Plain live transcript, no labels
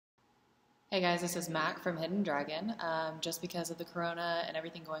Hey guys, this is Mac from Hidden Dragon. Just because of the corona and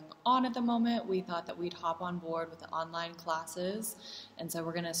everything going on at the moment, we thought that we'd hop on board with the online classes. And so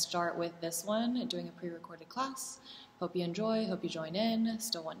we're going to start with this one, doing a pre-recorded class. Hope you enjoy, hope you join in.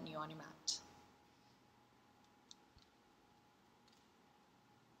 Still wanting you on your mat.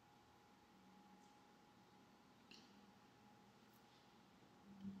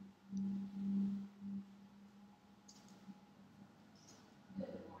 Good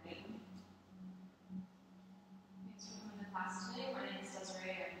morning. Thanks for coming to class today. My name is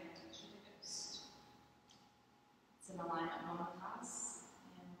Desiree. I'm going to teach you the ghost. It's an alignment moment class,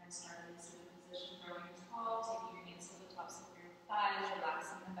 and we're going to start in a seated position, throwing your tall, taking your hands to the tops of your thighs,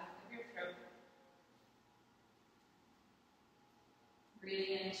 relaxing the back of your throat.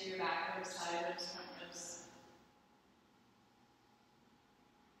 Breathing into your back ribs, side ribs, front ribs.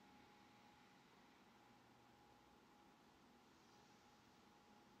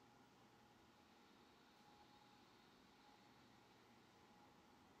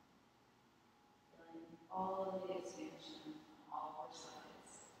 Feeling all of the expansion on all four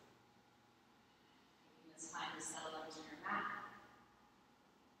sides. Taking this time to settle into your mat.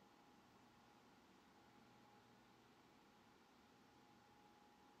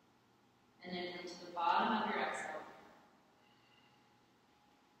 And then come to the bottom of your exhale.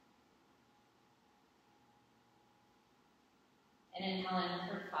 And inhale in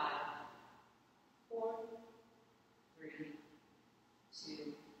for 5, 4, 3,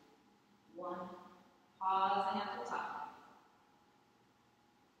 2, 1. Pausing at the top.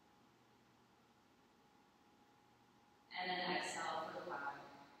 And then exhale for 5,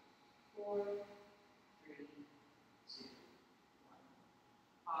 4, 3, 2, 1.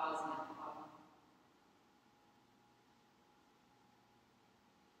 Pausing at the bottom.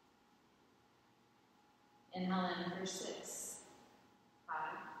 Inhale in for 6, 5,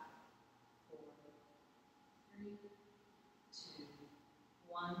 4, 3, 2,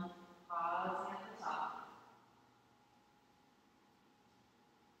 1. Pausing at the top.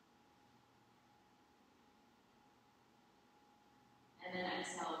 And then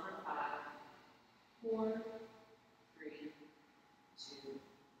exhale for 5, 4, 3, 2, 1.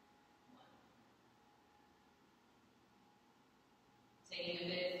 Taking a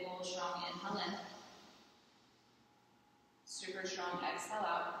big, full, strong inhale in. Super strong exhale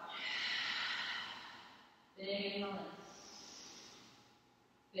out. Big inhale in.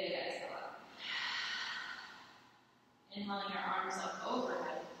 Big exhale out. Inhaling your arms up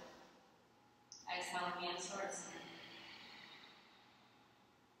overhead. Exhaling hands towards center.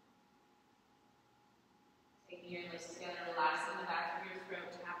 Taking your lips together, relaxing the back of your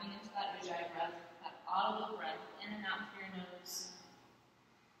throat, tapping into that ujjayi breath, that audible breath in and out through your nose,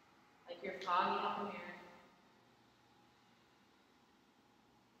 like you're fogging up a mirror.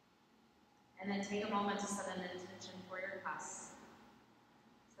 And then take a moment to set an intention for your class.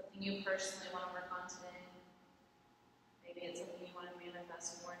 Something you personally want to work on today. Maybe it's something you want to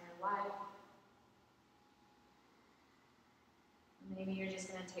manifest more in your life. Maybe you're just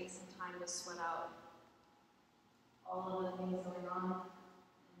going to take some time to sweat out all of the things going on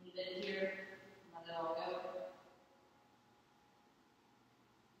and leave it here, let it all go.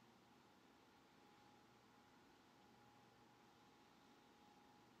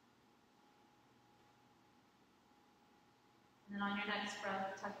 And then on your next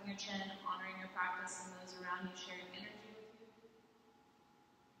breath, tucking your chin, honoring your practice and those around you, sharing energy with you.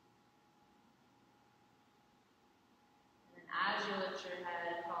 And then as you lift your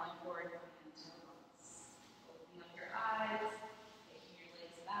head, falling forward, your hands to the lungs. Opening up your eyes, taking your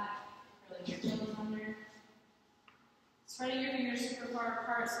legs back, curling your toes under. Spreading your fingers super far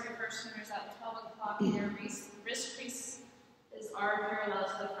apart so your first finger is at 12 o'clock and your wrist crease is arched parallel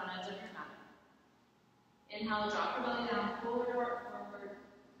to the front edge of your mat. Inhale, drop your belly down, pull your heart forward.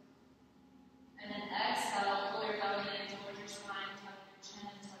 And then exhale, pull your belly in towards your spine, tuck your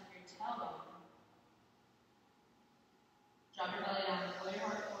chin, tuck your tailbone. Drop your belly down, pull your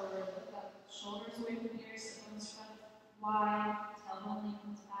heart forward, look up, shoulders away from ears, sit bones spread wide, tailbone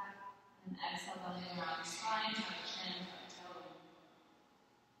lengthens back. And exhale, belly around your spine, tuck chin, tuck tailbone.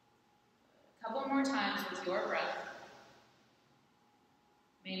 A couple more times with your breath.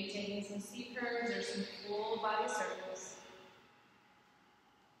 Maybe taking some C curves or some full body circles.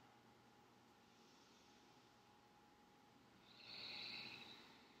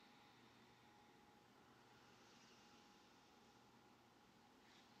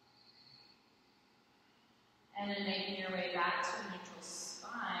 And then making your way back to a neutral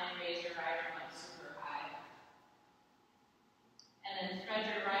spine, raise your right arm up super high. And then thread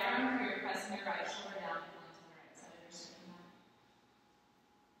your right arm through, pressing your right shoulder down, pulling to the right side of your sitting mat.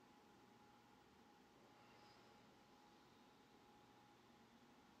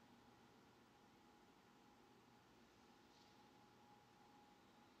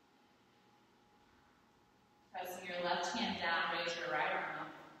 left hand down, raise your right arm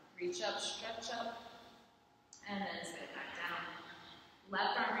up. Reach up, stretch up, and then set it back down.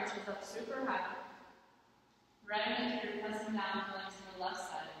 Left arm reaches up super high. Right hand, you're pressing down, pulling to the left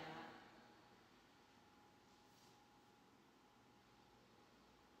side of your mat.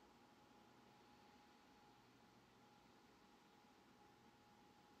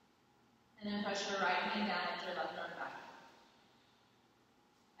 And then press your right hand down with your left arm back.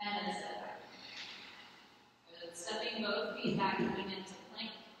 And then set back. Good. Stepping both feet back, moving into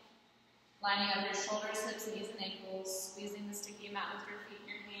plank. Lining up your shoulders, hips, knees, and ankles. Squeezing the sticky mat with your feet and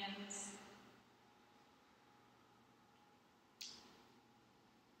your hands.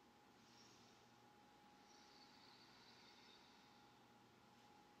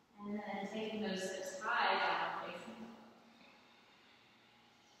 And then taking those hips high, down facing.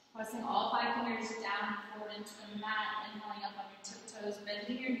 Pressing all 5 fingers down and forward into the mat, inhaling up on your tiptoes,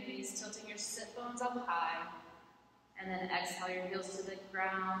 bending your knees, tilting your sit bones up high. And then exhale your heels to the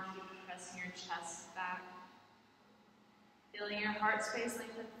ground, keep pressing your chest back. Feeling your heart space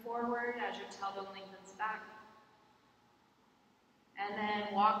lengthen forward as your tailbone lengthens back. And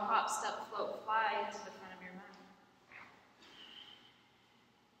then walk, hop, step, float, fly to the front of your mat.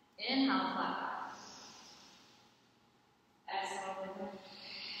 Inhale, flat back. Exhale, forward.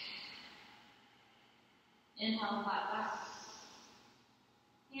 Inhale, flat back.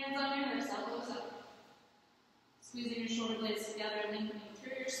 Hands on your hips, elbows up. Squeezing your shoulder blades together, lengthening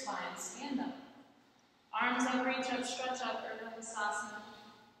through your spine. Stand up. Arms up, reach up, stretch up, Urdhva Hastasana.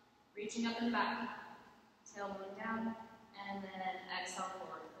 Reaching up and back. Tailbone down. And then exhale,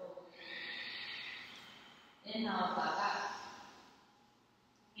 forward fold. Inhale, flat back.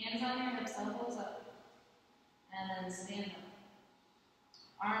 Hands on your hips, elbows up. And then stand up.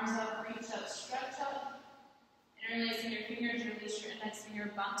 Arms up, reach up, stretch up. Interlacing your fingers, release your index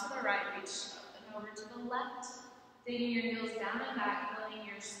finger, bump to the right, reach up and over to the left. Digging your heels down and back, feeling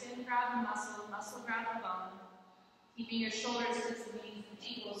your skin grab the muscle, muscle grab the bone. Keeping your shoulders, hips, knees, and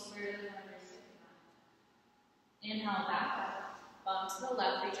ankles square to the front of your sticky mat. Inhale, back up. Bump to the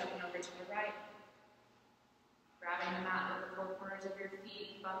left, reach up and over to the right. Grabbing the mat with the 4 corners of your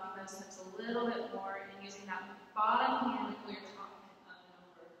feet, bumping those hips a little bit more, and using that bottom hand to pull your top hand up and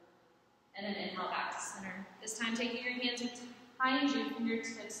over. And then inhale back to center. This time taking your hands behind you,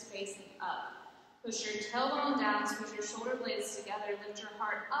 fingertips facing up. Push your tailbone down, squeeze your shoulder blades together, lift your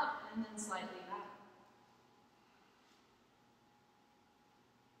heart up, and then slightly back.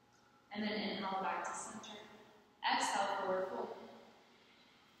 And then inhale back to center. Exhale, forward fold.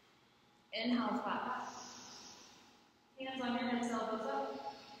 Inhale, flat back. Hands on your hips, elbows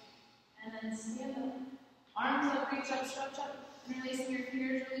up. And then stand up. Arms up, reach up, stretch up. Interlacing your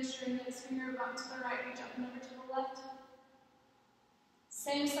fingers, release your index finger, bump to the right, reach up and over to the left.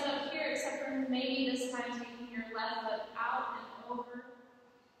 Same setup here, except for maybe this time taking your left foot out and over.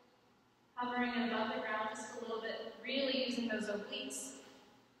 Hovering above the ground just a little bit, really using those obliques.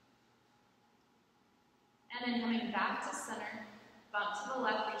 And then coming back to center, bump to the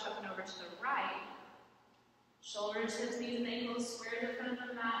left, reach up and over to the right. Shoulders, hips, knees, and ankles square to the front of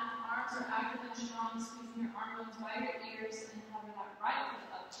the mat. Arms are active and strong, squeezing your arm bones by your ears, and hover that right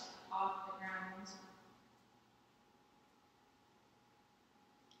foot up off the ground.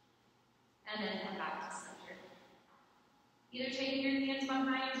 And then come back to center. Either taking your hands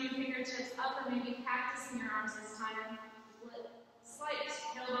behind you, fingertips up, or maybe cactusing your arms this time. Slight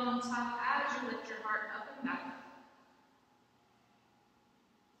tailbone tuck as you lift your heart up and back.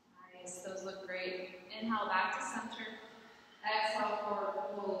 Nice, those look great. Inhale back to center. Exhale, forward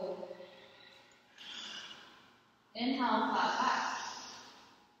fold. Inhale, flat back.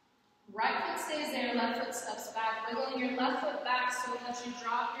 Right foot stays there, left foot steps back. Wiggling your left foot back so that you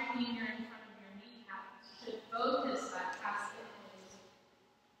drop your knee here in front of your kneecap. Put both hips back, casket pose.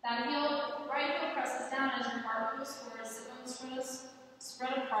 That heel, right heel presses down as your heart moves forward, sit bones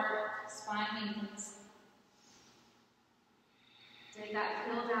spread apart, spine lengthens. Dig that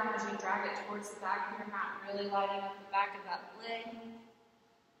heel down as you drag it towards the back of your mat, really lighting up the back of that leg.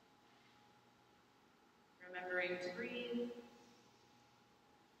 Remembering to breathe.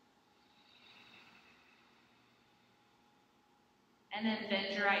 And then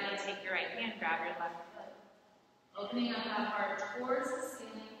bend your right knee, take your right hand, grab your left foot. Opening up that heart towards the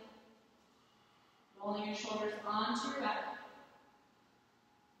ceiling. Rolling your shoulders onto your back.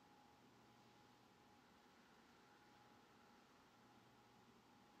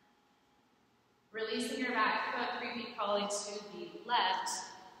 Releasing your back foot, creepy crawling to the left.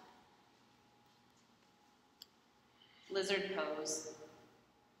 Lizard pose.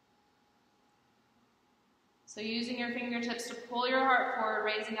 So using your fingertips to pull your heart forward,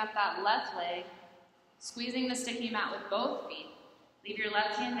 raising up that left leg. Squeezing the sticky mat with both feet. Leave your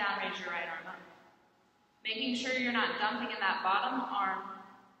left hand down, raise your right arm up. Making sure you're not dumping in that bottom arm.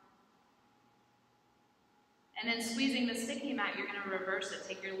 And then squeezing the sticky mat, you're going to reverse it.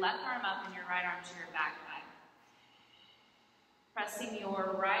 Take your left arm up and your right arm to your back thigh. Pressing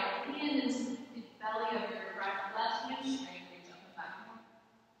your right hand into the belly of your left hamstring, reach up and back more.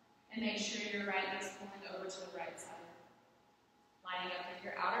 And make sure your right knee is pulling over to the right side. Lining up with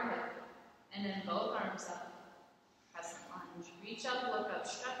your outer hip. And then both arms up. Crescent lunge. Reach up, look up,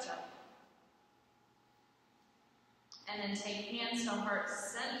 stretch up. And then take hands to heart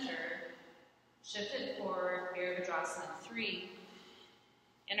center. Shift it forward, Virabhadrasana 3.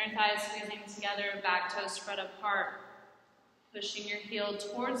 Inner thighs squeezing together, back toes spread apart. Pushing your heel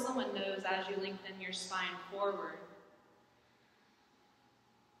towards the windows as you lengthen your spine forward.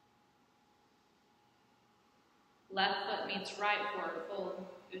 Left foot meets right for a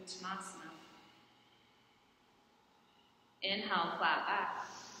full Uttanasana. Inhale, flat back.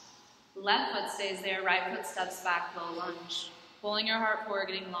 Left foot stays there, right foot steps back, low lunge. Pulling your heart forward,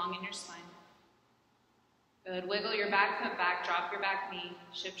 getting long in your spine. Good, wiggle your back foot back, drop your back knee,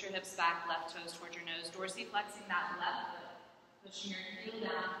 shift your hips back, left toes towards your nose, dorsiflexing that left foot, pushing your heel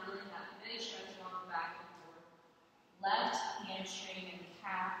down, feeling that big stretch along the back and forward. Left hamstring and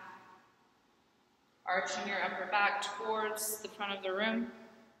calf. Arching your upper back towards the front of the room.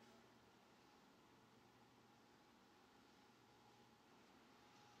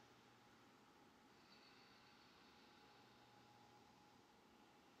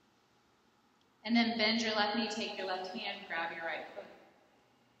 And then bend your left knee, take your left hand, grab your right foot.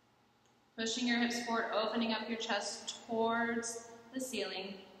 Pushing your hips forward, opening up your chest towards the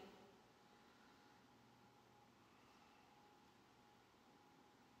ceiling.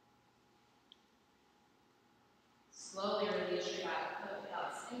 Slowly release your back foot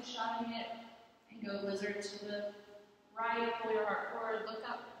without slingshotting it. And go lizard to the right, pull your heart forward, look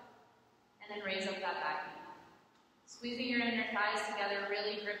up. And then raise up that back knee. Squeezing your inner thighs together,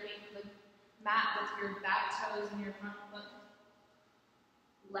 really gripping the mat with your back toes and your front foot.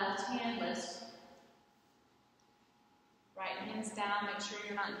 Left hand lifts. Right hand's down. Make sure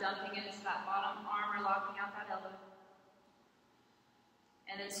you're not dumping into that bottom arm or locking out that elbow.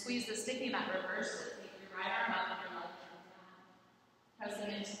 And then squeeze the sticky mat, reverse it. Take your right arm up and your left arm down.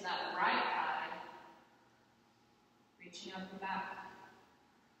 Pressing into that right thigh. Reaching up and back.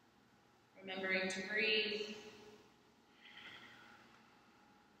 Remembering to breathe.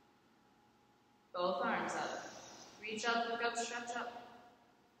 Both arms up. Reach up, look up, stretch up.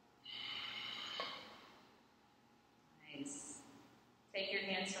 Nice. Take your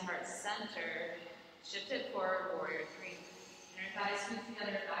hands to heart center. Shift it forward, warrior 3. Inner thighs squeeze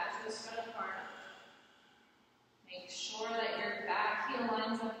together, back toes spread apart. Make sure that your back heel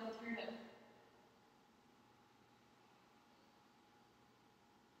lines up with your hip.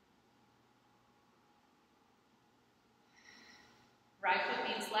 Right foot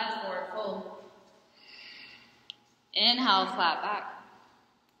meets left, forward fold. Inhale, flat back.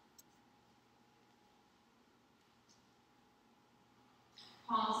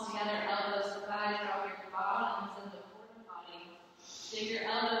 Palms together, elbows to thighs, drop your bottoms into the forward body. Dig your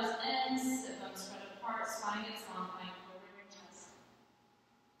elbows in, sit bones spread apart, spine gets long, lying forward in your chest.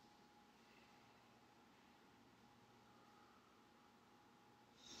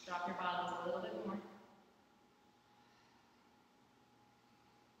 Drop your bottoms a little bit more.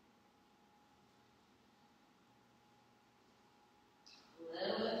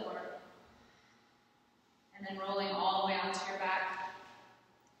 Little bit more. And then rolling all the way onto your back.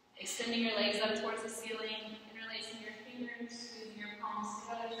 Extending your legs up towards the ceiling, interlacing your fingers, squeezing your palms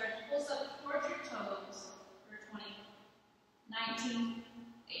together. Start to pulse up towards your toes for 20, 19,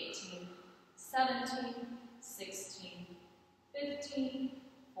 18, 17, 16, 15,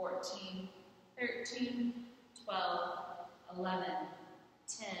 14, 13, 12, 11,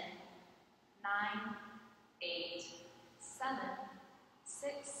 10, 9, 8, 7,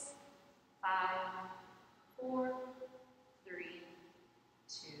 6, 5, 4, 3,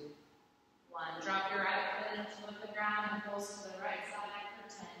 2, 1. Drop your right foot into the ground and pulse to the right side for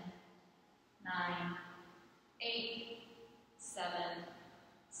 10, 9, 8, 7,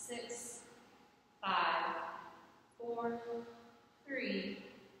 6, 5, 4, 3,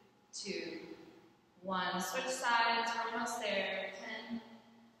 2, 1. Switch sides, we're almost there. 10,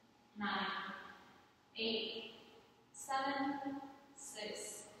 9, 8, 7,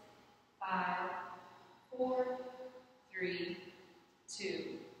 6, 5, 4, 3,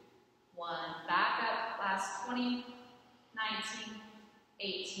 2, 1. Back up, last 20, 19,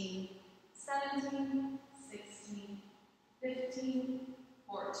 18, 17, 16, 15,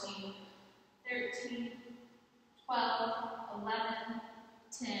 14, 13, 12, 11,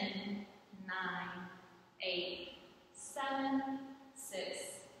 10, 9, 8, 7, 6,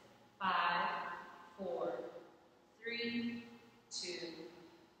 5, 4, 3, 2,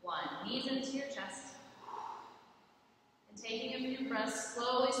 1. Knees into your chest. And taking a few breaths,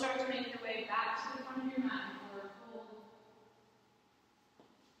 slowly start to make your way back to the front of your mat for a hold.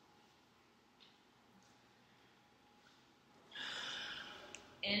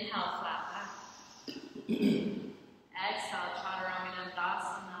 Inhale, flat back. Exhale, chaturanga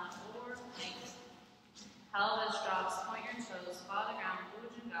dandasana or plank. Pelvis drops, point your toes, paw the ground,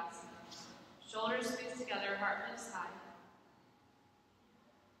 bhujangasana. Shoulders squeeze together, heart lifts high.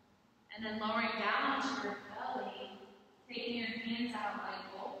 And then lowering down onto your belly, taking your hands out like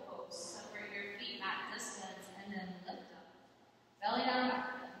goalposts, separate your feet mat distance, and then lift up. Belly down, back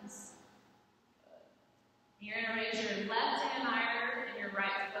bends. You're going to raise your left hand higher and your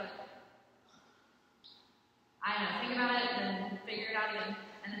right foot. I know, think about it, and then figure it out again.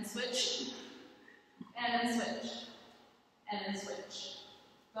 And then switch, and then switch, and then switch.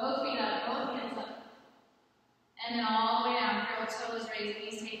 Both feet up, both hands up. And then all the way down, curl toes, raise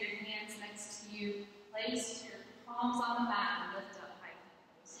knees, take your hands next to you. Place your palms on the mat and lift up high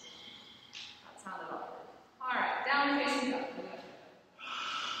toes. That sounded awkward. All right, down facing dog.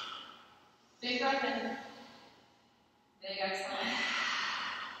 Big breath in. Big exhale.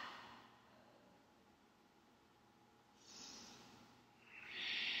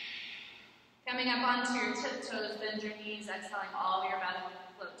 Coming up onto your tiptoes, bend your knees, exhaling all of your breath and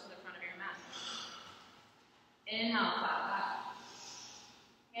float to the front of your mat. Inhale, flat back.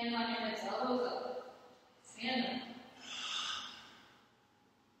 Hands on your hips, elbows up. Stand up.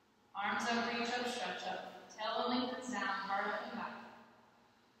 Arms up, reach up, stretch up. Tailbone lengthens down, heart up and back.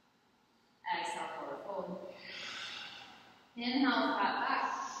 Exhale, forward fold. Inhale, flat back.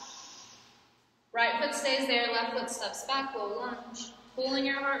 Right foot stays there, left foot steps back, low lunge. Pulling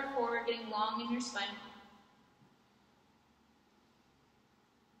your heart forward, getting long in your spine.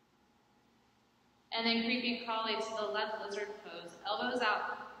 And then creeping crawly to the left lizard pose. Elbows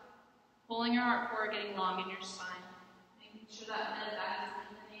out. Pulling your heart forward, getting long in your spine. Making sure that mid back is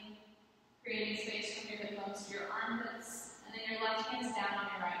lengthening. Creating space from your hip bones to your armpits. And then your left hand's down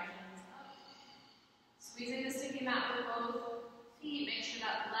on your right hand's up. Squeezing the sticky mat with both feet. Make sure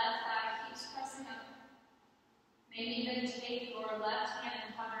that left thigh keeps pressing up. Maybe even take your left hand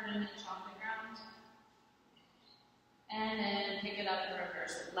and hover an inch off the ground. And then pick it up and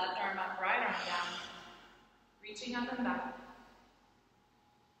reverse it. Left arm up, right arm down. Reaching up and back.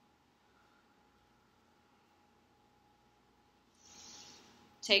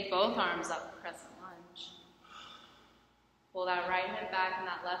 Take both arms up, crescent lunge. Pull that right hip back and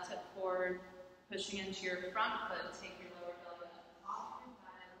that left hip forward, pushing into your front foot. Take your lower belly up, off your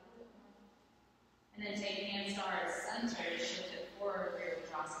thigh a little bit more. And then take hands to heart center, shift it forward,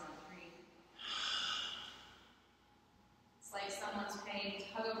 biomechanics 3. It's like someone's playing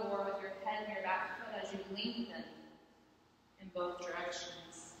tug of war with your head and your back foot as you lengthen in both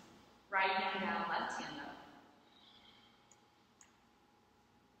directions. Right hand down, left hand up.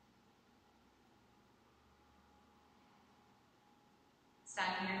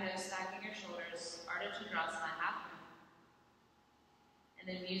 Stacking your hips, stacking your shoulders, Ardha Chandrasana, half moon. And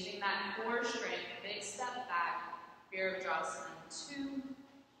then using that core strength, big step back, Virabhadrasana 2.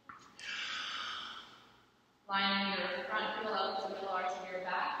 Lining your front heel up to the middle arch of your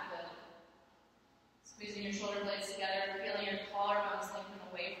back foot. Squeezing your shoulder blades together, feeling your collarbones lengthen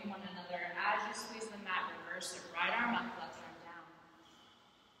away from one another. As you squeeze the mat, reverse it. Right arm up, left arm down.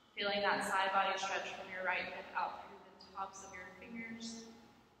 Feeling that side body stretch from your right hip out through the tops of your fingers.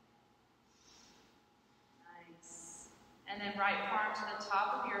 Nice. And then right palm to the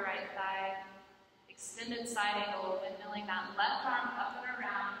top of your right thigh. Extended side angle, windmilling that left arm up and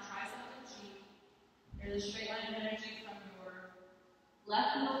around, tricep to cheek. There's a straight line of energy from your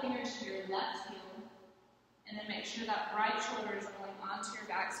left middle finger to your left heel. And then make sure that right shoulder is rolling onto your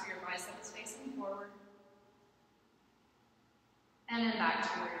back so your bicep is facing forward. And then back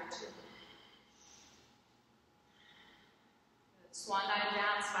to warrior 2. Good. Swan dive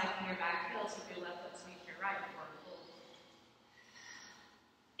down, spiking your back heel, so your left foot to meet your right.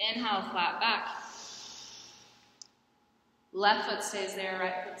 Inhale, flat back. Left foot stays there,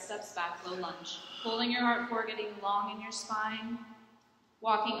 right foot steps back, low lunge. Pulling your heart forward, getting long in your spine.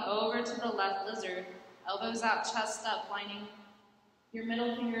 Walking over to the left lizard. Elbows out, chest up, lining your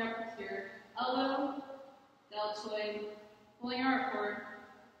middle finger up with your elbow, deltoid, pulling your heart forward.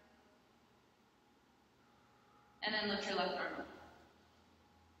 And then lift your left arm up.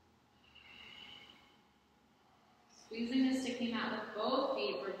 Squeezing the sticky mat with both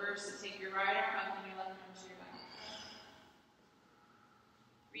feet, reverse it. Take your right arm up and your left arm to your back.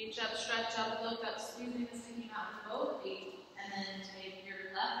 Reach up, stretch up, look up, squeezing the sticky mat with both feet, and then take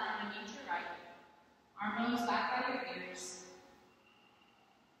your left arm and meet your right. Arm goes back by your ears.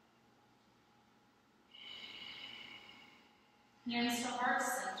 Hands to heart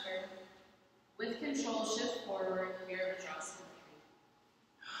center. With control, shift forward, here the draw center.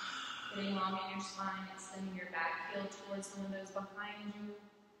 Getting long in your spine, extending your back heel towards the windows behind you.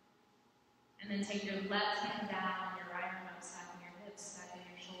 And then take your left hand down, your right arm up, stacking your hips, stacking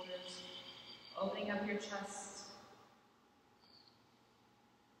your shoulders, opening up your chest.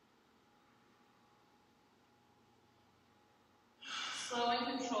 Slow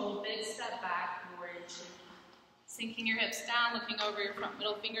and controlled, big step back, warrior two. Sinking your hips down, looking over your front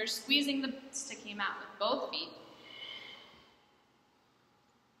middle finger, squeezing the sticky mat with both feet.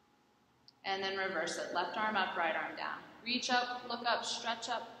 And then reverse it. Left arm up, right arm down. Reach up, look up, stretch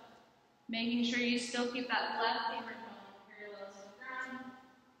up. Making sure you still keep that left femur parallel to the ground.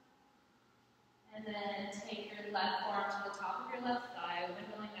 And then take your left arm to the top of your left thigh,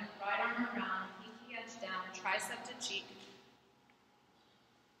 windowing that right arm around, pinky edge down, tricep to cheek.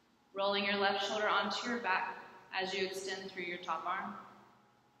 Rolling your left shoulder onto your back as you extend through your top arm.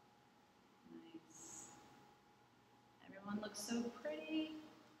 Nice. Everyone looks so pretty.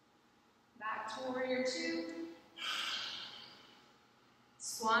 Back to warrior two.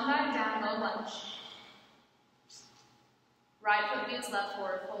 Swan dive down, low lunge. Right foot meets left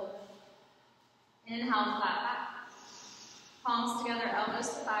forward fold. Inhale, flat back. Palms together, elbows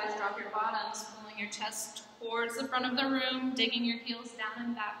to thighs, drop your bottoms, pulling your chest towards the front of the room, digging your heels down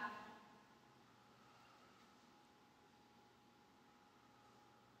and back.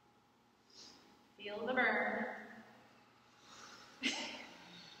 Feel the burn.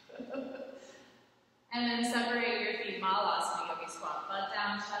 And then separate your feet, Malasana Yogi Squat. Butt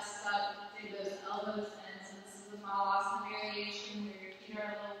down, chest up, dig those elbows in. So this is the Malasana variation where your feet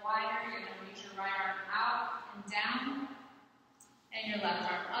are a little wider. You're going to reach your right arm out and down, and your left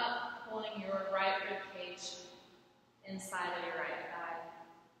arm up, pulling your right rib cage inside of your right thigh.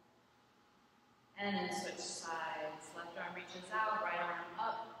 And then switch sides. Left arm reaches out, right arm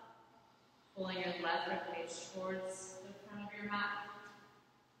up, pulling your left rib cage towards the front of your mat.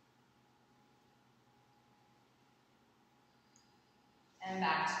 And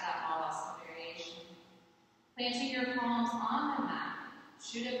back to that Malasana variation. Planting your palms on the mat.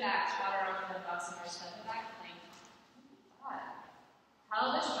 Shoot it back, chaturanga dandasana, or step it back plank.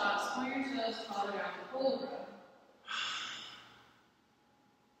 Pelvis drops, point your toes, chaturanga cobra.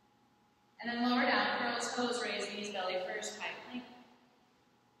 And then lower down, curl toes, raise knees, belly first, high plank.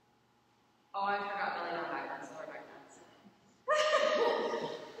 Oh, I forgot belly down, back bends, lower back bends.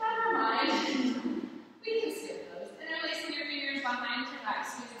 Never mind. We can skip those. Interlacing your fingers behind your back,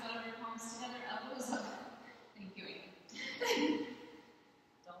 squeeze the butt of your palms together, elbows up. Thank you.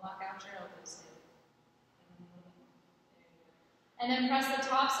 Don't lock out your elbows. And then press the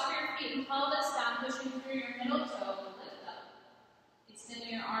tops of your feet and pelvis down, pushing through your middle toe, lift up. Extending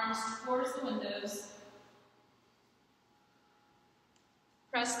your arms towards the windows.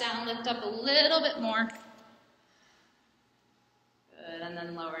 Press down, lift up a little bit more. Good, and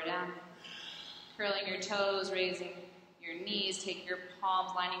then lower down. Curling your toes, raising your knees, take your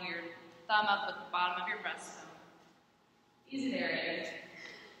palms, lining your thumb up with the bottom of your breastbone. Easy there, Aaron.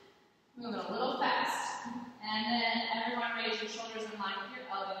 Moving a little fast. And then everyone raise your shoulders in line with your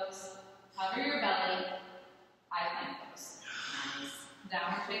elbows. Cover your belly. High plank pose. Nice.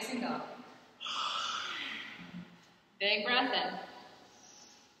 Downward facing dog. Big breath in.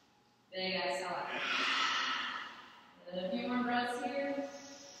 Big exhale out. A few more breaths here.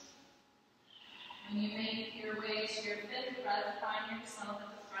 When you make your way to your fifth breath, find yourself at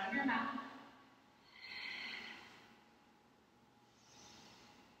the front of your mat.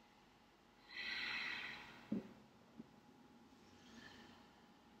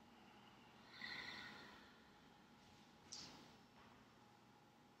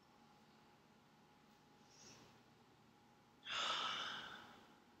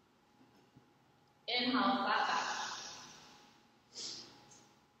 Inhale, flat back.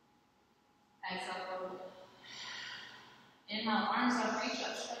 Exhale, forward. Inhale, arms up, reach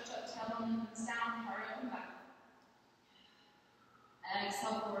up, stretch up, tailbone comes down, heart open back.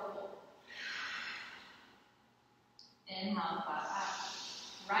 Exhale, forward fold. Inhale, flat back.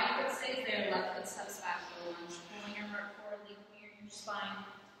 Right foot stays there, left foot steps back, low lunge, pulling your heart forward, leaving your spine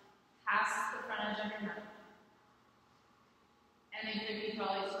past the front edge of your mat. And then your feet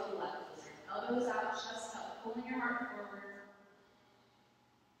probably to the left. Elbows out, chest up, pulling your heart forward.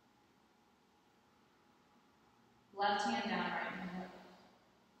 Left hand down, right hand up.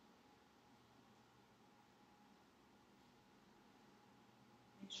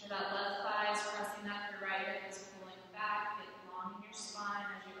 Make sure that left thigh is pressing up, your right hip is pulling back, get long in your spine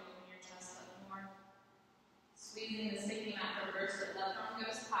as you open your chest up more. Squeezing the sticky mat, reverse it. Left arm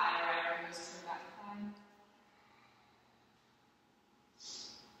goes high, right arm goes to your back thigh.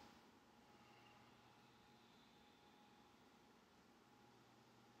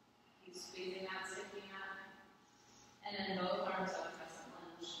 Keep squeezing that sticky mat. And then both arms up, crescent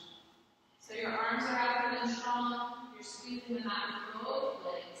lunge. So your arms are active and strong. You're squeezing the mat with both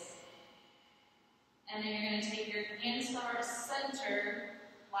legs. And then you're going to take your hands to heart center,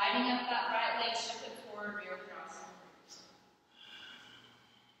 lining up that right leg, shift it forward, rear cross.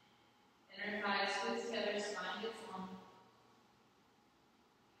 Inner thighs squeeze together, spine gets long.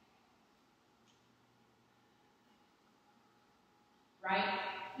 Right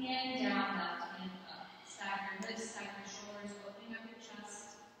hand down, left hand up. Stack your hips, stack your shoulders, opening up your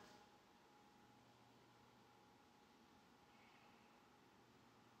chest.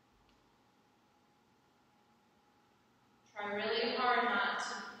 Try really hard not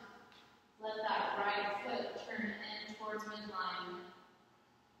to let that right foot turn in towards midline.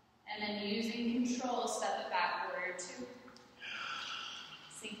 And then using control, step it back, warrior two.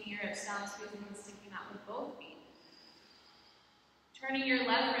 Sinking your hips down, squeezing and sticking out with both feet. Turning your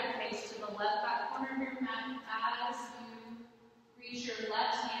left rib cage to the left back corner of your mat as you reach your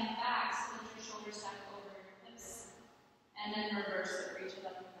left hand back, splint your shoulders back over your hips, and then reverse it, reach it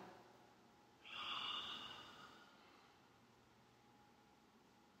up and back.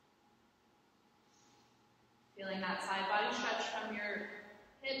 Feeling that side body stretch from your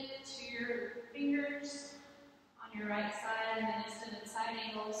hip to your fingers on your right side, and then extended side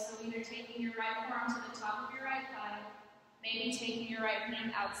angles. So either taking your right forearm to the top of your right thigh, maybe taking your right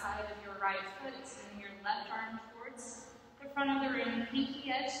hand outside of your right foot, extending your left arm towards the front of the room,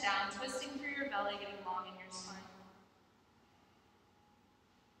 pinky edge down, twisting through your belly, getting long in your spine.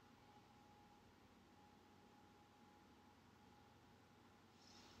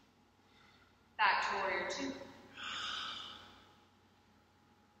 Back to warrior two.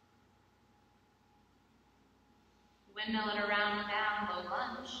 Windmill it around and down, low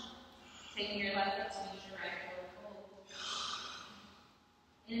lunge. Taking your left foot to meet your right foot.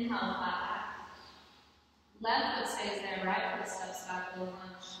 Inhale, flat back. Left foot stays there, right foot steps back, low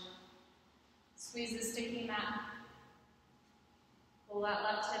lunge. Squeeze the sticky mat. Pull that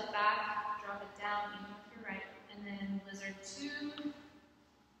left hip back, drop it down, even with your right. And then lizard to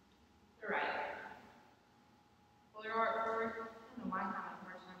the right. Pull your heart forward. I don't know why I'm having a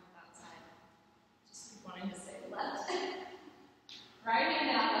hard time with that side. Just keep wanting to say left. Right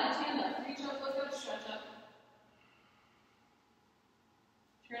hand down, left hand up. Reach up, look up, stretch up.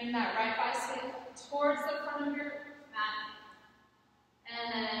 Turning that right bicep towards the front of your mat.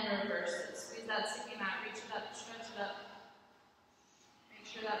 And then reverse it. Squeeze that sticky mat, reach it up, stretch it up. Make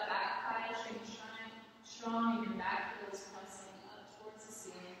sure that back thigh is strong and your back heel is pressing up towards the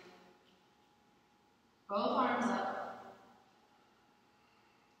ceiling. Both arms up.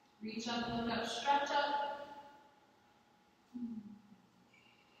 Reach up, look up, stretch up.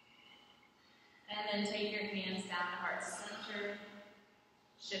 And then take your hands down to heart center.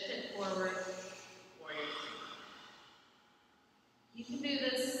 Shift it forward, warrior two. You can do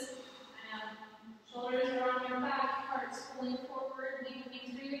this. Shoulders are on your back, heart's pulling forward,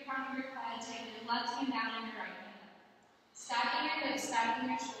 lengthening through the crown of your head. Take your left hand down and your right hand up. Stacking your hips, stacking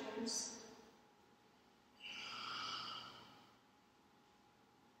your shoulders.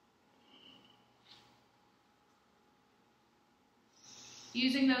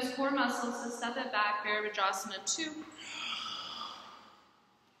 Using those core muscles to step it back, Virabhadrasana 2.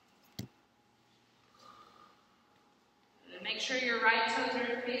 Make sure your right toes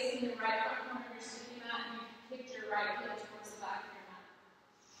are facing the right front corner of your sticky mat, and you kick your right heel towards the back of your mat.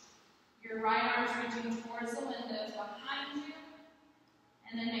 Your right arm's reaching towards the windows behind you,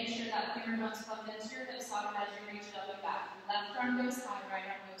 and then make sure that fingerbones plug into your hip socket as you reach it up and back. Left arm goes high, right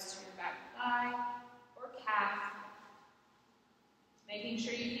arm goes to your back thigh or calf. Making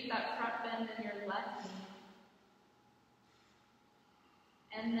sure you keep that front bend in your left knee.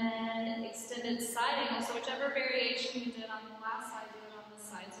 And then extended side angle. So whichever variation you did on the last side, do it on this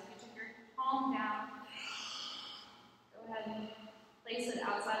side. So if you took your palm down, go ahead and place it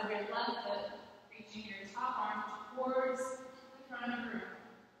outside of your left foot, reaching your top arm towards the front of the room.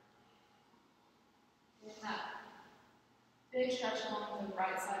 Get that big stretch along the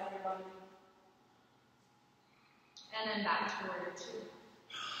right side of your body. And then back to warrior two.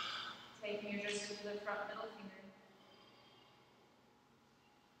 Taking your wrist to the front middle finger.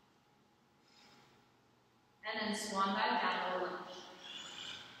 And then then swan dive down, low lunge.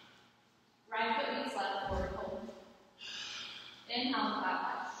 Right foot meets left, forward hold. Inhale, clap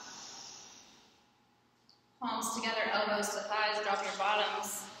back. Palms together, elbows to thighs, drop your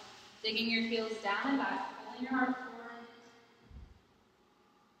bottoms. Digging your heels down and back, pulling your heart forward.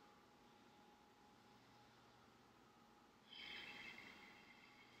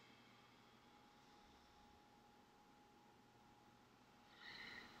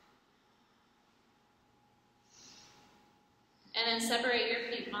 And then separate your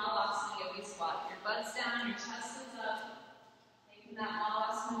feet, Malavasana Yogi Squat. Your butt's down, your chest is up. Taking that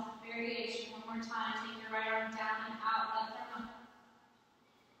Malavasana variation one more time. Take your right arm down and out, left arm up.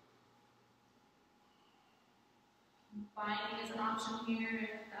 Binding is an option here.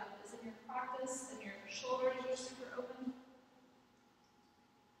 If that isn't your practice, then your shoulders are super open.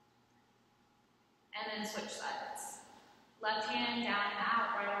 And then switch sides. Left hand down and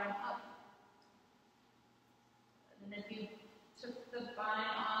out, right arm up. And then if you took the bind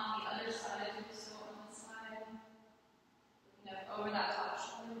on the other side, do so on the side. Looking up over that top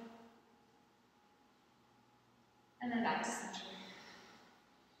shoulder. And then back to center.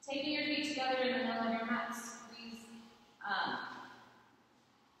 Taking your feet together in the middle of your mat, squeeze.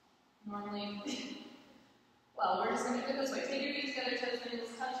 Normally, well, we're just going to do it this way. Take your feet together, toes and heels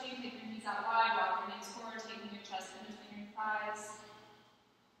touching. Take your knees out wide, walk your knees forward, taking your chest in between your thighs.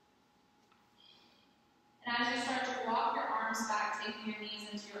 And as you start to walk your arms back, taking your knees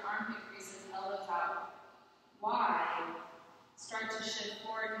into your armpit creases, elbows out wide, start to shift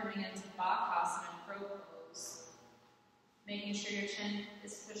forward, coming into Bakasana, crow pose. Making sure your chin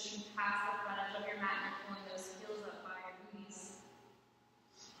is pushing past the front edge of your mat and you're pulling those heels up by your booties.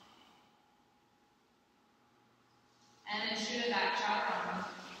 And then shoot it back, chaturanga.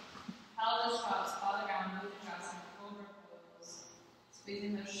 Pelvis drops, fall around, move across in cobra pose.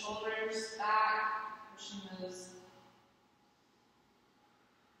 Squeezing those shoulders back, pushing those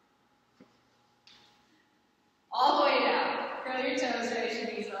all the way down. Curl your toes, raise your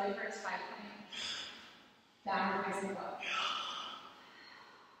knees, belly first, spine plank. Downward facing dog.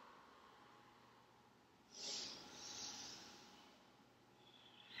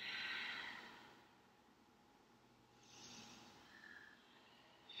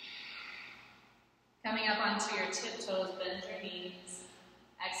 Coming up onto your tiptoes, bend your knees.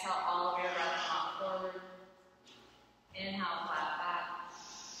 Exhale all of your breath out forward. Inhale, flat back.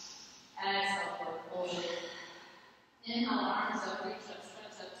 Exhale, forward. Inhale, arms up, reach up,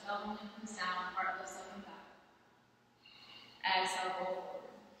 stretch up, tailbone comes down, heart lifts up and back. Exhale, roll forward.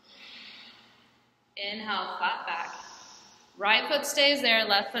 Inhale, flat back. Right foot stays there,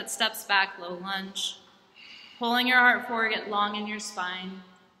 left foot steps back, low lunge. Pulling your heart forward, get long in your spine.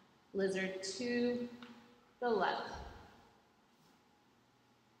 Lizard to the left.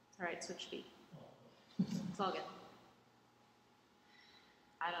 It's all right, switch feet. It's all good.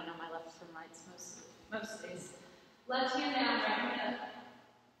 I don't know my lefts from rights most days. Left hand down, right hand up.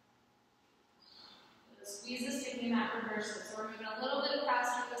 Squeeze the sticky mat, reverse it. So we're moving a little bit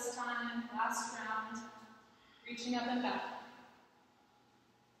faster this time. Last round. Reaching up and back.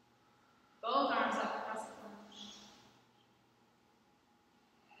 Both arms up, across the lunge.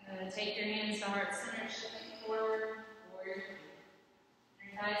 Take your hands to heart center, shifting forward, warrior.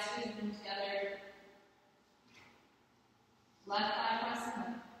 Your thighs squeeze them together. Left thigh pressing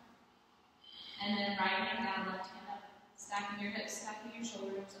up. And then right hand down, left hand up. Stacking your hips, stacking your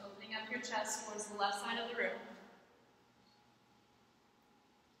shoulders, opening up your chest towards the left side of the room.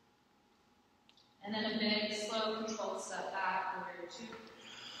 And then a big, slow, controlled step back, warrior two.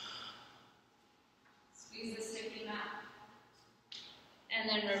 Squeeze the sticky mat. And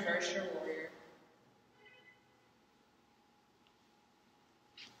then reverse your warrior.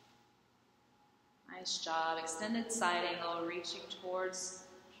 Nice job. Extended side angle, reaching towards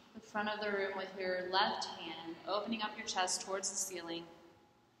the front of the room with your left hand, opening up your chest towards the ceiling.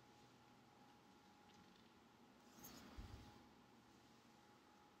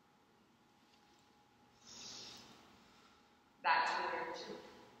 Back to warrior two.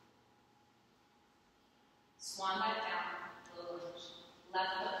 Swan dive down, low lunge.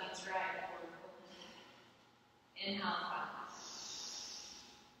 Left foot meets right, forward open. Inhale, flat.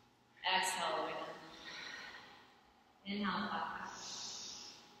 Exhale, away. Inhale, flat.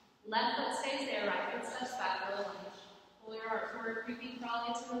 Left foot stays there, right foot steps back, low lunge. Pull your heart forward, creeping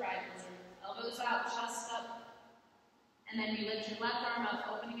crawling to the right, lizard. Elbows out, chest up. And then you lift your left arm up,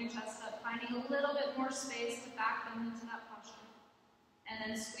 opening your chest up, finding a little bit more space to back bend into that posture. And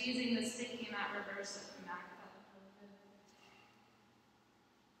then squeezing the sticky mat, reverse it from back.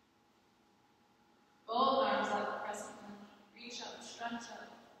 Both arms up, crescent lunge. Reach up, stretch up.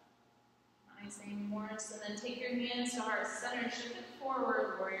 Nice, more forwards, and then take your hands to heart center, shift it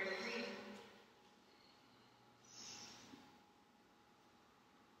forward, warrior three.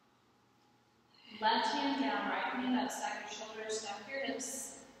 Left hand down, right hand up, stack your shoulders, stack your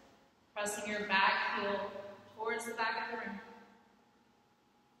hips, pressing your back heel towards the back of the room.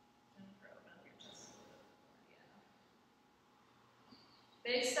 Open up your chest a little bit more,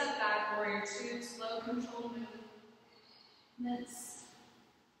 yeah. Big step back, warrior two, slow controlled movements.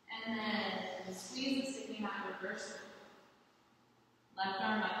 And then squeeze the sticking out, reverse. Left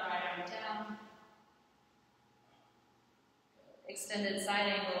arm up, right arm down. Extended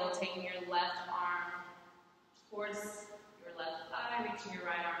side angle, taking your left arm towards your left thigh, reaching your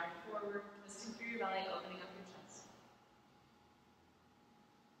right arm forward, twisting through your belly, opening up your chest.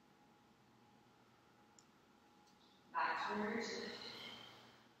 Back to warrior two.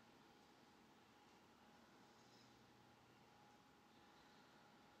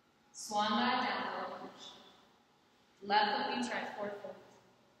 Swan dive down, low lunge. Left foot meets right, forward fold.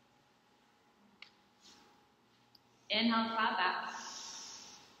 Inhale, flat back.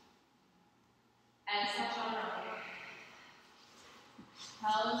 Exhale, chaturanga.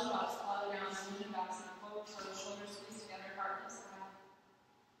 Pelvis drops, claw the ground, smoothing back, and forward, shoulders squeeze together, heart to side.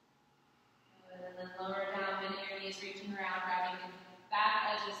 Good, and then lower down, bending your knees, reaching around, grabbing the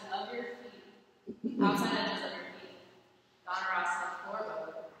back edges of your feet, outside edges of your feet. Dhanurasana,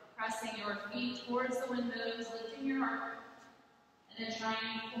 forward. Pressing your feet towards the windows, lifting your heart, and then trying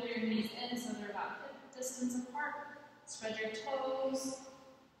to pull your knees in so they're about hip distance apart. Spread your toes.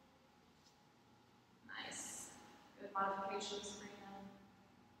 Nice. Good modifications for you.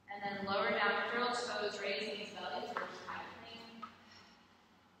 And then lower down, curl toes, raise knees, belly towards high plank.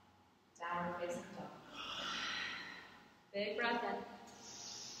 Downward facing dog. Big breath in.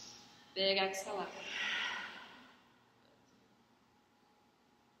 Big exhale out.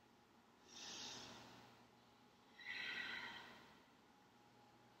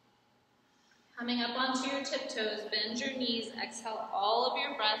 Coming up onto your tiptoes, bend your knees, exhale all of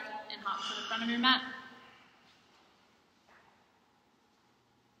your breath, and hop to the front of your mat.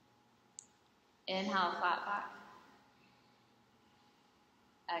 Inhale, flat back.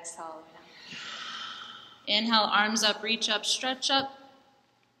 Exhale, way down. Inhale, arms up, reach up, stretch up.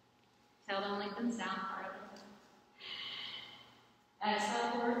 Tailbone lengthens down, farther.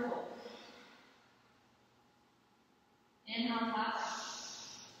 Exhale, forward fold. Inhale, flat back.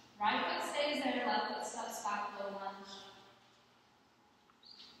 Right foot stays there, left foot steps back, low lunge.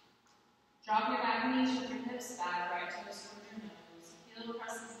 Drop your back knee, shift your hips back, right toes towards your nose. Heel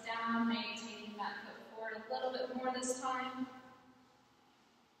presses down, maybe taking that foot forward a little bit more this time.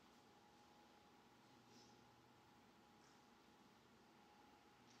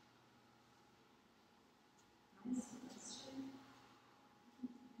 Nice,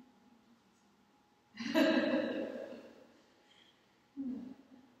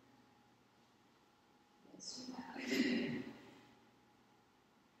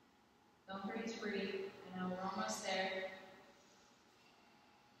 Don't forget to breathe. I know we're almost there.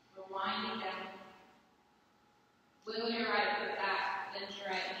 We're winding down. Wiggle your right foot back, bend your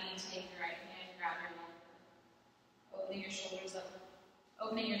right knee, take your right hand, grab your left foot. Opening your shoulders up,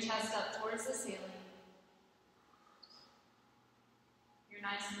 opening your chest up towards the ceiling. You're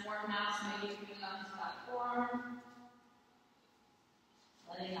nice and warm now, so maybe you can move up to that forearm.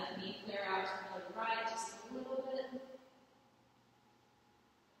 Letting that knee clear out to the right just a little bit.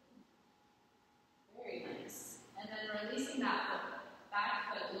 Very nice. And then releasing that foot,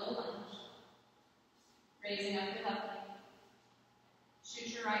 back foot, low lunge. Raising up your left leg.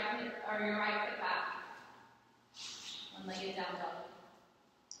 Shoot your right foot back. One-legged down dog.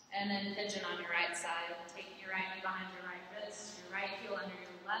 And then pigeon on your right side. Taking your right knee behind your right wrist, your right heel under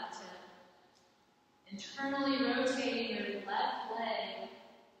your left hip. Internally rotating your left leg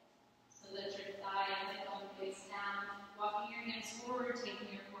so that your thigh and hip bone face down. Walking your hands forward, taking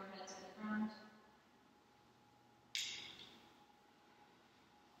your forehead to the ground.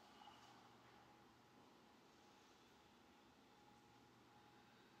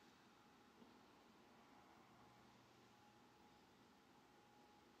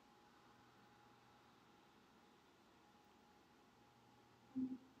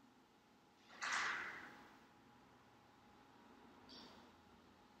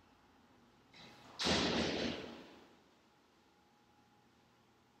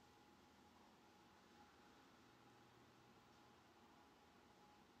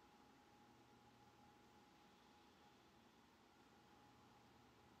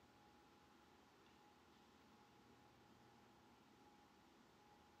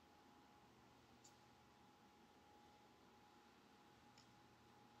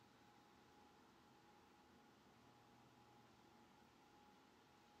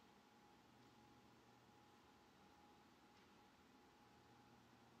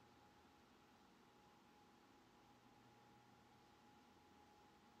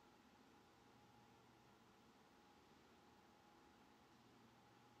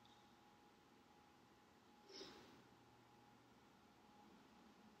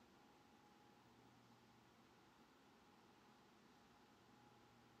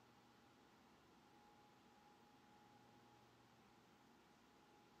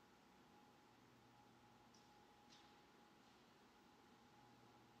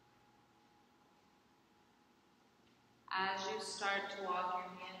 As you start to walk your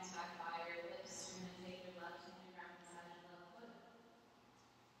hands back by your hips, you're going to take your left hand and grab inside your left foot.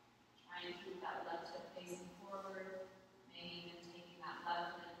 Try and keep that left foot facing forward, maybe even taking that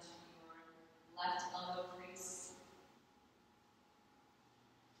left foot into your left elbow crease.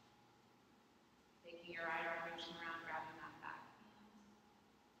 Taking your right arm, reaching around, grabbing that back hand.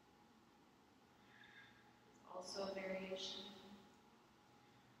 It's also a variation.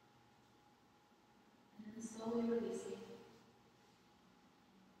 And then slowly releasing.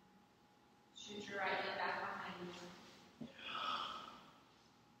 Shoot your right leg back behind you.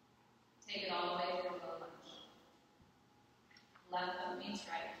 Take it all the way through low lunge. Left foot meets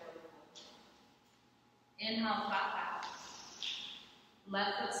right forward fold. Inhale, flat back.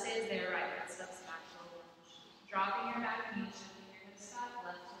 Left foot stays there, right foot steps back to lunge. Dropping your back knee, shifting your hips back,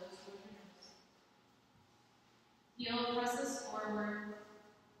 left toes toward your nose. Heel presses forward,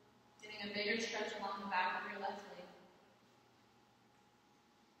 getting a bigger stretch along the back of your left leg.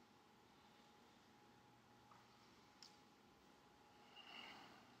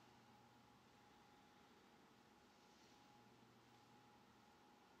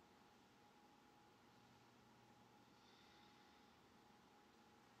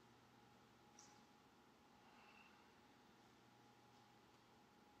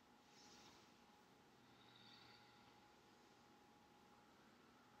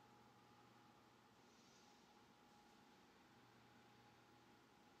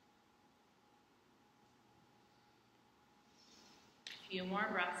 A few more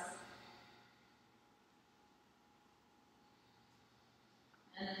breaths.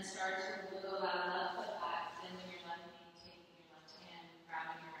 And then start to wiggle that left foot back, bending your left knee, taking your left hand, and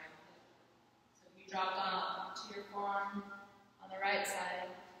grabbing your right foot. So if you dropped on to your forearm on the right side,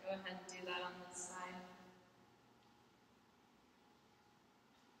 go ahead and do that on this side.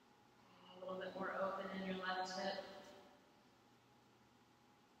 A little bit more open in your left hip.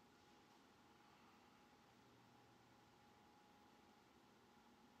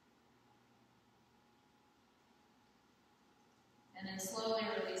 And then slowly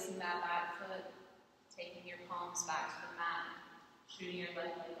releasing that back foot, taking your palms back to the mat, shooting your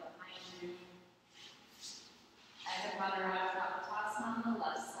left leg behind you. As a Padarajatasana on the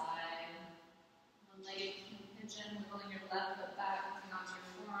left side. One-legged pigeon, wiggling your left foot back, lifting onto your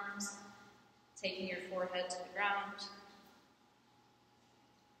forearms, taking your forehead to the ground.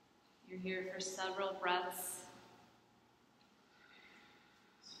 You're here for several breaths.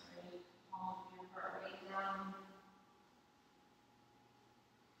 Starting to calm your heart rate down.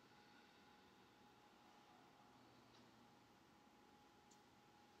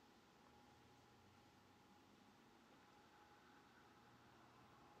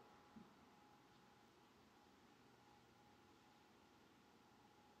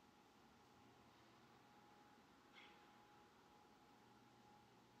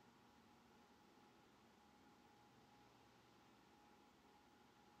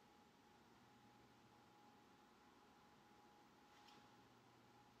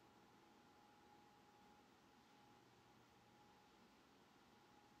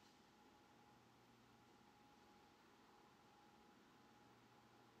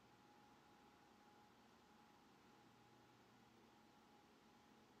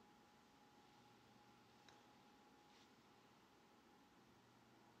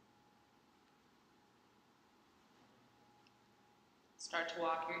 Start to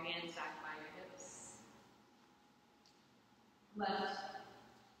walk your hands back by your hips. Left,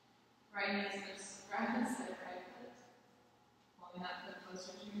 right knee slips, grab inside right foot. Pulling that foot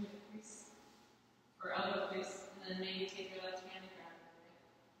closer to your hip crease, or elbow crease, and then maybe take your left hand and grab your right.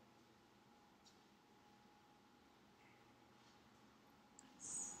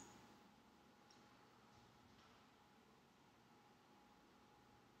 Nice.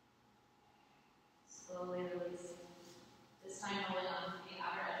 Slowly releasing. This time rolling on the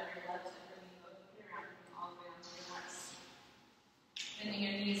outer edge of your left hip, bringing both feet around, bringing all the way onto your legs. Bending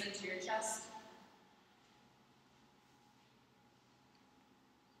your knees into your chest.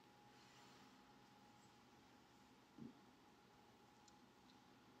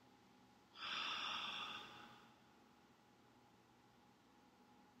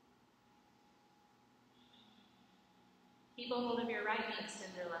 Keep a hold of your right knee,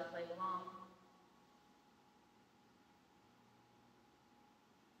 extend your left leg long.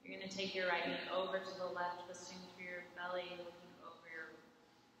 You're going to take your right knee over to the left, twisting through your belly, looking over your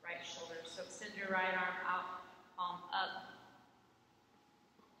right shoulder. So extend your right arm out, palm up.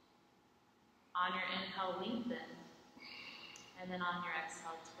 On your inhale, lengthen. And then on your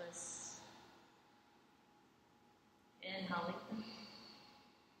exhale, twist. Inhale, lengthen.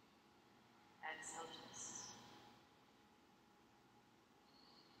 Exhale, twist.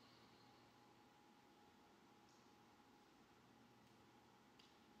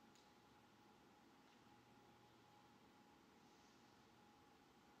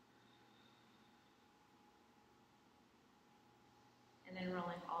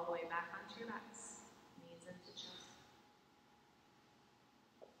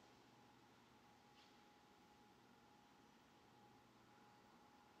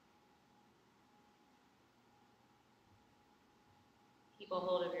 Keep a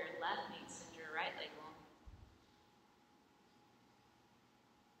hold of your left knee, send your right leg long.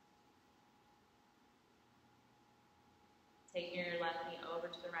 Taking your left knee over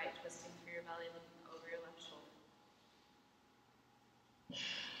to the right, twisting through your belly, looking over your left shoulder.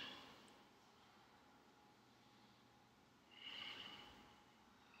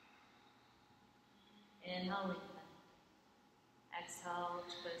 Inhale, lengthen. Exhale,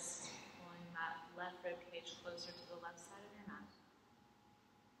 twist, pulling that left rib cage closer to the left side of your mat.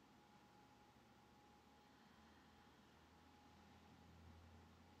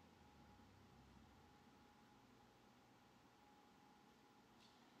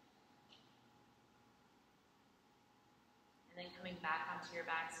 And then coming back onto your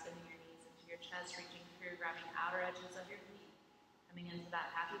back, spinning your knees into your chest, reaching through, grabbing outer edges of your feet, coming into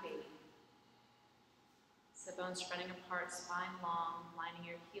that happy baby. Sit bones spreading apart, spine long, lining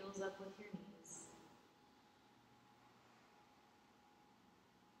your heels up with your knees.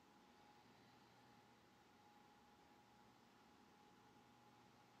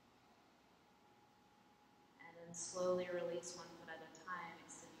 And then slowly release one foot at a time,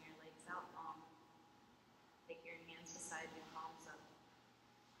 extending your legs out long. Take your hands beside you, palms up.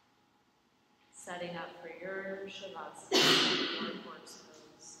 Setting up for your Shavasana, your corpse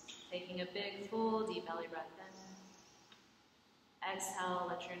pose. Taking a big, full, deep belly breath in. Exhale,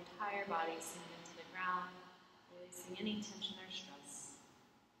 let your entire body sink into the ground, releasing any tension or stress.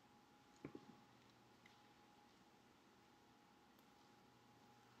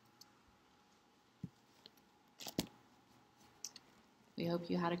 We hope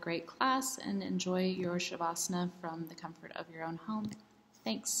you had a great class and enjoy your Shavasana from the comfort of your own home.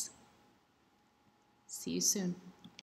 Thanks. See you soon.